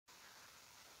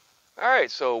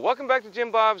Alright, so welcome back to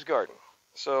Jim Bob's Garden.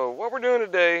 So what we're doing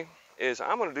today is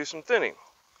I'm going to do some thinning.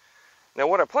 Now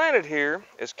what I planted here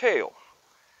is kale.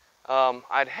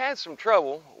 I'd had some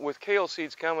trouble with kale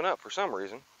seeds coming up for some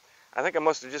reason. I think I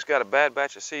must have just got a bad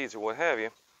batch of seeds or what have you,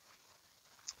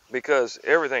 because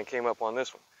everything came up on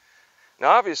this one. Now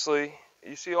obviously,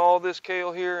 you see all this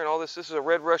kale here and all this is a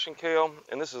red Russian kale,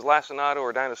 and this is lacinato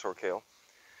or dinosaur kale.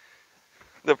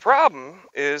 The problem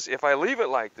is if I leave it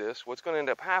like this, what's going to end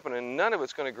up happening, none of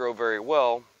it's going to grow very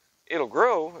well. It'll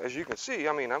grow, as you can see.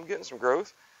 I mean, I'm getting some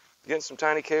growth, getting some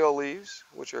tiny kale leaves,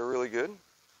 which are really good,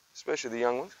 especially the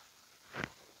young ones.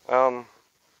 The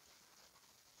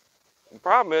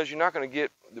problem is you're not going to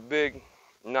get the big,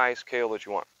 nice kale that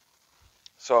you want.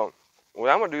 So what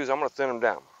I'm going to do is I'm going to thin them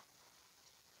down.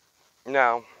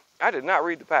 Now, I did not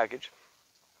read the package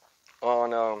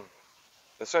on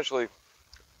essentially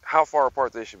how far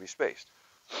apart they should be spaced.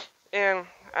 And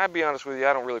I'll be honest with you,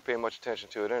 I don't really pay much attention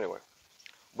to it anyway.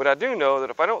 But I do know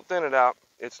that if I don't thin it out,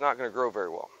 it's not going to grow very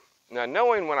well. Now,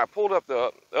 knowing when I pulled up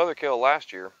the other kale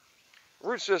last year,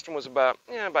 root system was about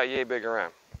yay big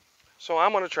around. So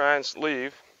I'm going to try and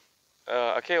leave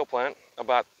a kale plant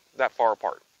about that far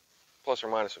apart, plus or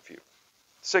minus a few.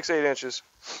 6-8 inches,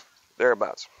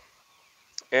 thereabouts.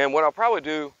 And what I'll probably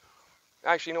do,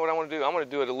 actually, you know what I want to do? I'm going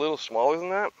to do it a little smaller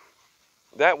than that.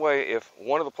 That way, if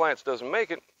one of the plants doesn't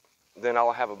make it, then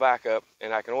I'll have a backup,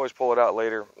 and I can always pull it out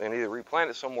later and either replant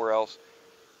it somewhere else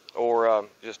or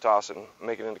just toss it and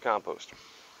make it into compost.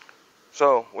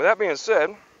 So, with that being said,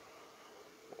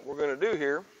 what we're going to do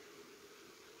here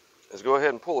is go ahead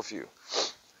and pull a few.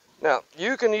 Now,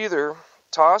 you can either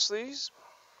toss these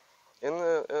in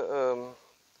the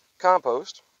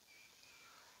compost,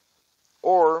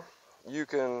 or you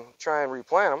can try and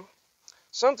replant them.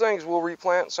 Some things will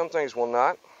replant, some things will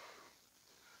not.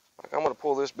 Like I'm going to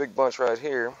pull this big bunch right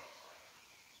here.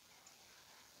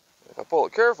 If I pull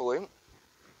it carefully,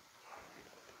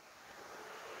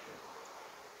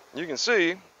 you can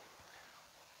see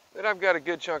that I've got a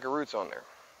good chunk of roots on there.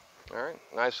 All right,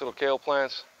 nice little kale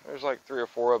plants. There's like 3 or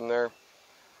 4 of them there.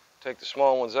 Take the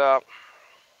small ones out.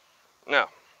 Now,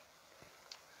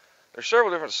 there's several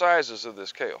different sizes of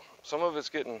this kale. Some of it's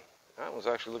getting, that was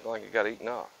actually looking like it got eaten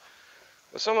off.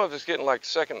 But some of it's getting like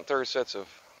second and third sets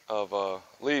of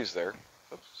leaves there.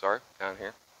 Oops, sorry, down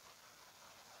here.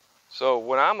 So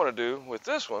what I'm going to do with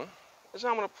this one is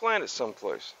I'm going to plant it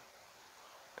someplace.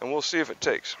 And we'll see if it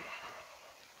takes.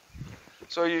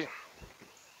 So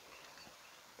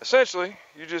essentially,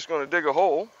 you're just going to dig a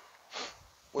hole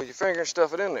with your finger and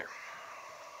stuff it in there.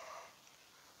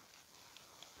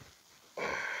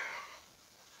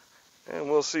 And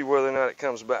we'll see whether or not it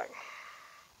comes back.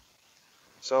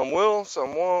 Some will,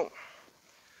 some won't.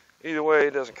 Either way,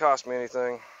 it doesn't cost me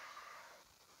anything.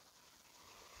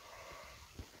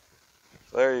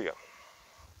 So there you go.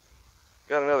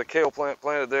 Got another kale plant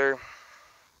planted there.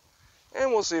 And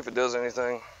we'll see if it does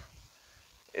anything.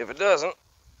 If it doesn't,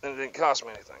 then it didn't cost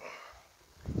me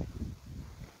anything.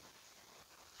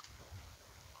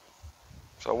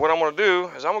 So what I'm going to do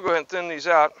is I'm going to go ahead and thin these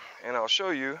out, and I'll show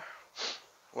you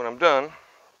when I'm done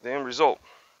the end result.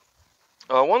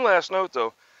 One last note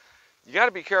though, you got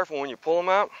to be careful when you pull them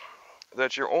out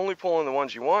that you're only pulling the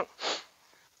ones you want,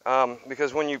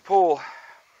 because when you pull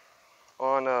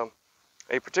on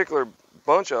a particular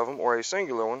bunch of them or a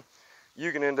singular one,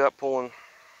 you can end up pulling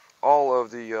all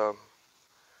of the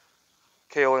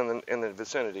kale in the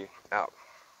vicinity out.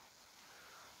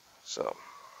 So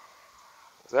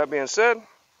with that being said,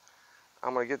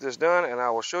 I'm going to get this done and I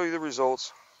will show you the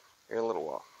results here in a little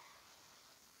while.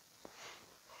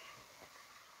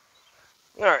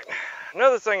 All right,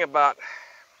 another thing about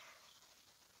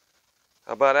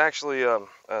actually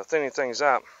thinning things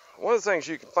out, one of the things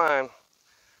you can find,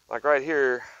 like right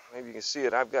here, maybe you can see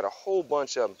it, I've got a whole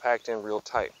bunch of them packed in real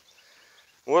tight.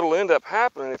 What'll end up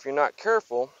happening if you're not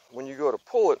careful, when you go to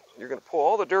pull it, you're going to pull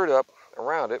all the dirt up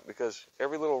around it because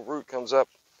every little root comes up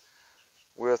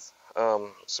with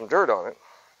some dirt on it.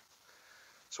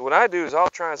 So what I do is I'll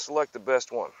try and select the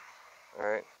best one, all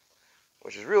right,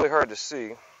 which is really hard to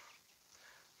see.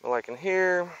 But like in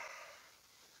here,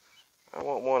 I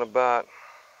want one about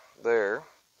there. And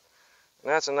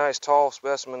that's a nice tall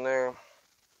specimen there.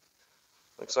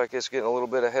 Looks like it's getting a little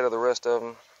bit ahead of the rest of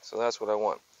them, so that's what I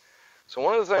want. So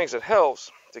one of the things that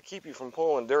helps to keep you from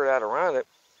pulling dirt out around it,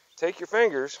 take your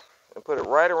fingers and put it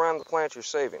right around the plant you're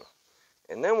saving.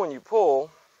 And then when you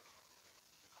pull,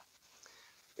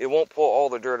 it won't pull all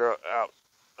the dirt out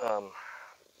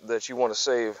that you want to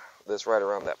save that's right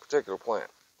around that particular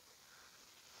plant.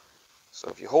 So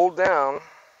if you hold down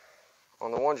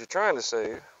on the ones you're trying to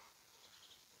save,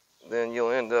 then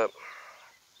you'll end up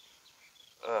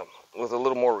with a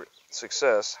little more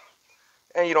success,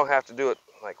 and you don't have to do it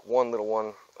like one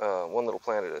little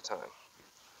plant at a time.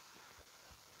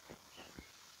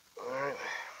 All right.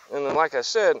 And then, like I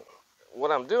said,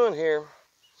 what I'm doing here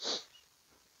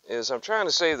is I'm trying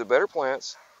to save the better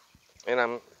plants, and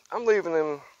I'm leaving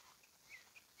them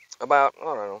about, I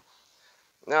don't know,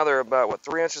 now they're about what,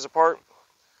 3 inches apart,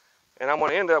 and I'm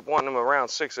going to end up wanting them around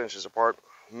 6 inches apart,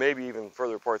 maybe even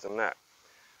further apart than that.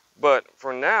 But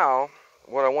for now,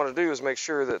 what I want to do is make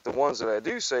sure that the ones that I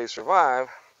do save survive.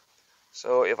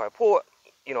 So if I pull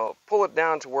it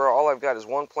down to where all I've got is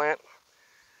one plant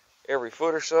every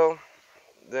foot or so,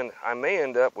 then I may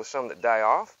end up with some that die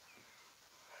off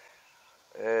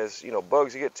as,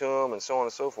 bugs get to them and so on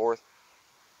and so forth.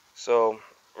 So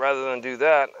rather than do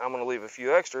that, I'm going to leave a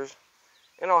few extras,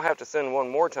 and I'll have to thin one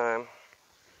more time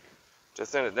to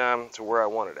thin it down to where I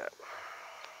want it at.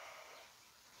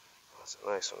 That's a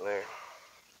nice one there.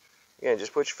 Again,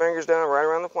 just put your fingers down right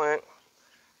around the plant,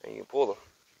 and you can pull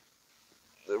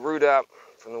the root out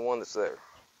from the one that's there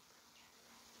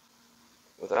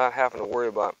without having to worry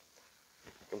about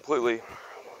completely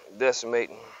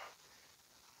decimating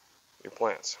your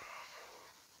plants.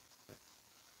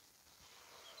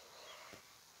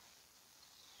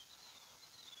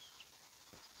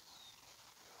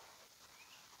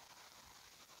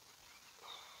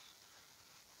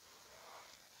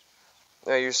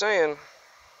 Now you're saying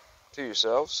to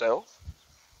yourself,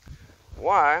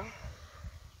 why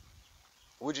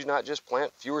would you not just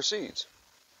plant fewer seeds?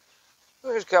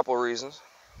 Well, there's a couple of reasons.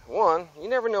 One, you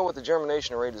never know what the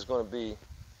germination rate is going to be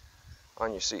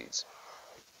on your seeds.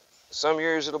 Some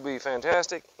years it'll be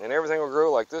fantastic and everything will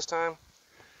grow like this time.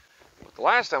 But the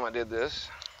last time I did this,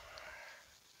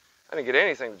 I didn't get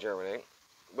anything to germinate.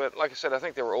 But like I said, I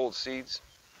think they were old seeds.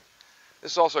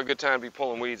 This is also a good time to be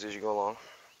pulling weeds as you go along.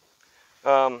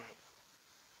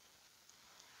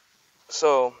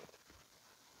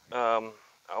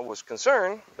 I was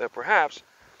concerned that perhaps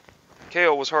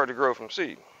kale was hard to grow from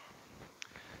seed.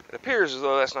 It appears as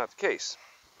though that's not the case.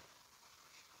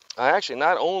 I actually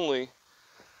not only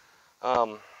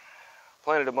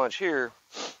planted a bunch here,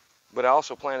 but I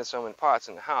also planted some in pots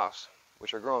in the house,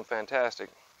 which are growing fantastic.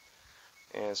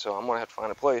 And so I'm going to have to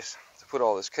find a place to put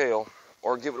all this kale,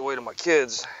 or give it away to my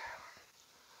kids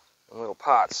in little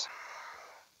pots,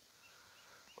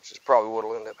 which is probably what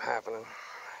will end up happening,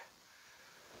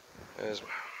 as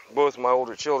both of my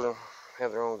older children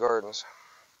have their own gardens.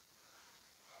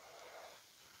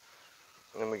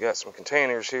 And then we got some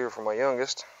containers here for my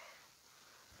youngest.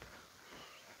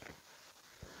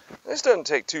 This doesn't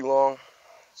take too long.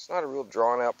 It's not a real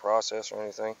drawn out process or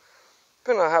anything,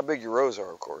 depending on how big your rows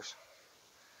are, of course.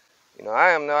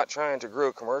 I am not trying to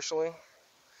grow commercially.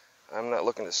 I'm not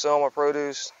looking to sell my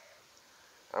produce.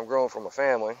 I'm growing from a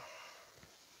family.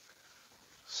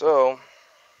 So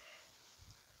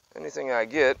anything I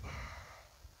get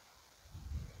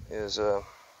is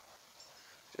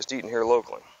just eaten here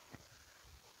locally.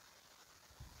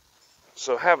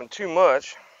 So having too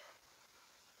much,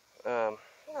 not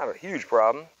a huge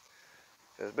problem,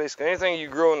 because basically anything you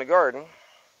grow in the garden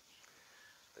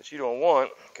that you don't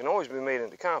want can always be made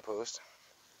into compost.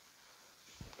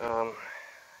 And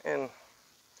when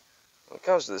it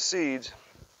comes to the seeds,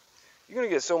 you're going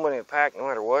to get so many in a pack no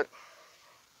matter what.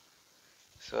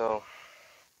 So,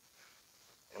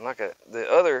 and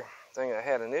the other thing I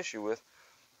had an issue with,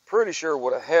 pretty sure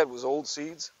what I had was old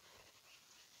seeds.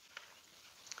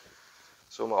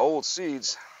 So my old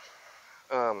seeds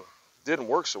didn't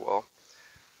work so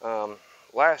well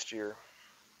last year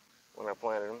when I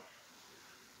planted them.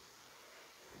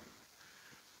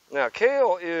 Now,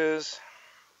 kale is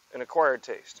an acquired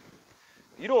taste.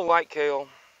 If you don't like kale,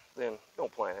 then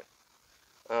don't plant it.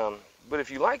 But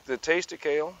if you like the taste of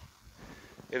kale,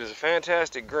 it is a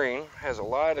fantastic green, has a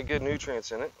lot of good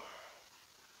nutrients in it.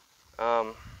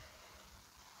 But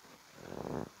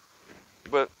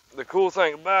the cool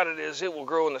thing about it is it will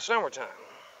grow in the summertime.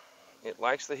 It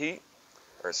likes the heat,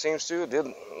 or it seems to. It did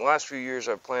in the last few years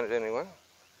I've planted anyway.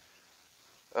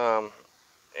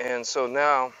 And so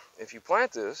now, if you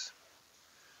plant this,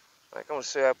 like I'm going to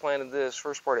say I planted this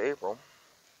first part of April,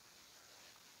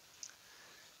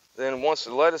 then once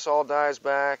the lettuce all dies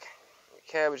back, the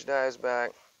cabbage dies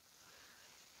back,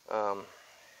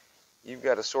 you've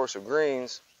got a source of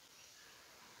greens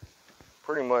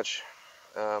pretty much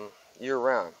year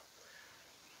round.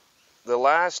 The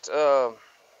last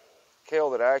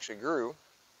kale that I actually grew,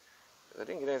 I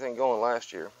didn't get anything going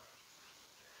last year.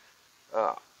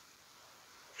 For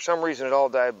some reason it all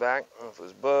died back. I don't know if it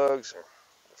was bugs or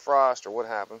frost or what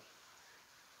happened.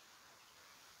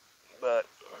 But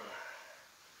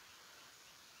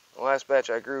the last batch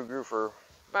I grew for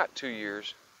about 2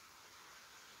 years.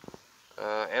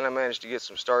 And I managed to get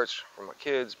some starts for my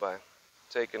kids by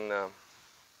taking the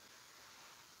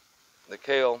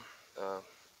kale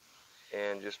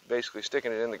and just basically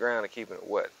sticking it in the ground and keeping it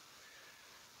wet.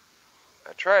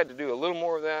 I tried to do a little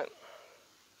more of that,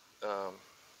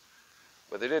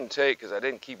 but they didn't take because I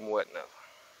didn't keep them wet enough.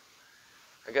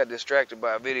 I got distracted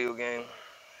by a video game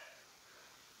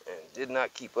and did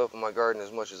not keep up in my garden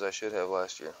as much as I should have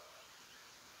last year.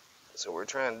 So we're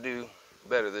trying to do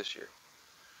better this year.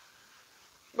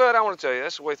 But I want to tell you,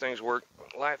 that's the way things work.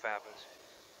 Life happens.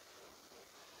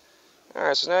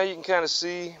 Alright, so now you can kind of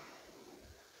see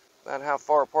about how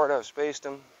far apart I've spaced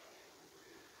them.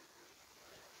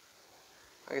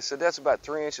 Like I said, that's about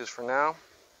 3 inches for now.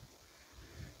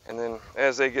 And then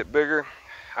as they get bigger,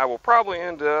 I will probably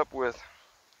end up with,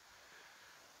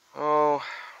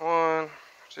 1,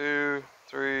 2,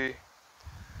 3,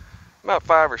 about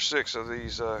 5 or 6 of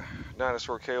these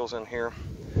dinosaur kales in here.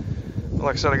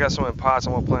 Like I said, I got some in pots.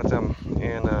 I'm going to plant them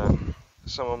in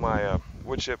some of my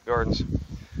wood chip gardens.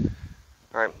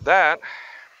 Alright, that,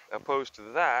 opposed to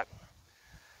that,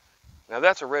 now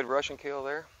that's a red Russian kale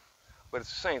there, but it's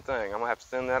the same thing. I'm going to have to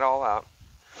thin that all out,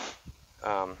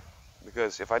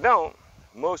 because if I don't,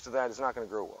 most of that is not going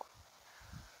to grow well.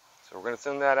 So we're going to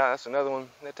thin that out. That's another one.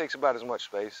 That takes about as much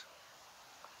space.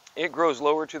 It grows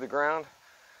lower to the ground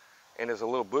and is a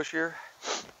little bushier.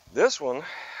 This one,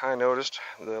 I noticed,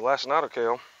 the lacinato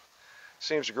kale,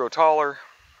 seems to grow taller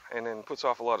and then puts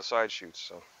off a lot of side shoots.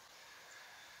 So,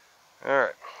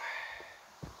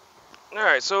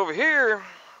 Alright, so over here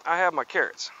I have my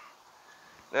carrots.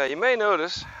 Now you may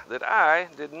notice that I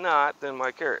did not thin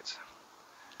my carrots.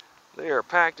 They are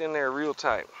packed in there real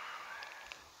tight.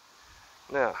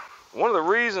 Now, one of the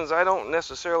reasons I don't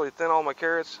necessarily thin all my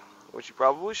carrots, which you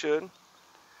probably should,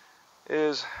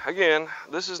 is, again,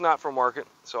 this is not for market,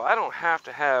 so I don't have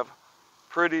to have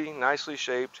pretty, nicely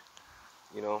shaped,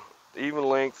 even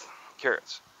length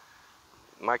carrots.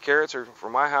 My carrots are for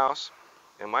my house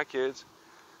and my kids,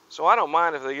 so I don't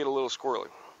mind if they get a little squirrely.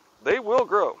 They will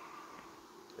grow.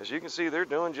 As you can see, they're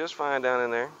doing just fine down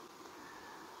in there.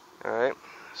 Alright,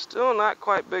 still not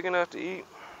quite big enough to eat,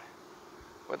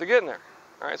 but they're getting there.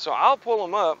 Alright, so I'll pull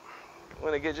them up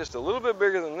when they get just a little bit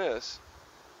bigger than this,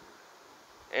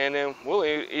 and then we'll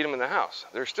eat them in the house.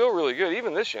 They're still really good,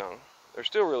 even this young. They're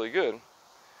still really good.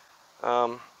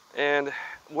 And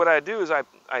what I do is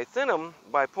I thin them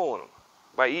by pulling them,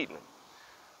 by eating them.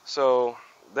 So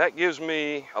that gives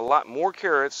me a lot more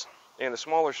carrots in a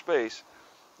smaller space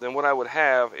than what I would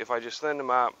have if I just thinned them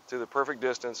out to the perfect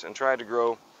distance and tried to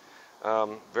grow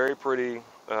very pretty,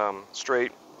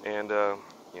 straight, and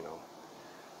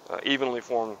evenly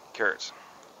formed carrots.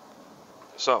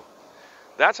 So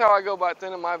that's how I go about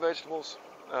thinning my vegetables.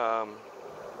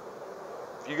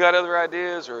 If you got other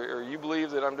ideas or you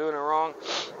believe that I'm doing it wrong,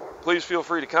 please feel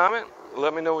free to comment.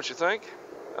 Let me know what you think.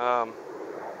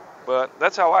 But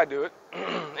that's how I do it.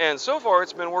 And so far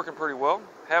it's been working pretty well.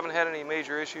 Haven't had any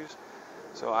major issues.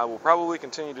 So I will probably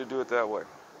continue to do it that way.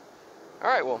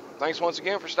 Alright, well, thanks once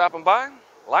again for stopping by.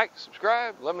 Like,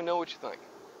 subscribe, let me know what you think.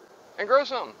 And grow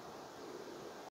something.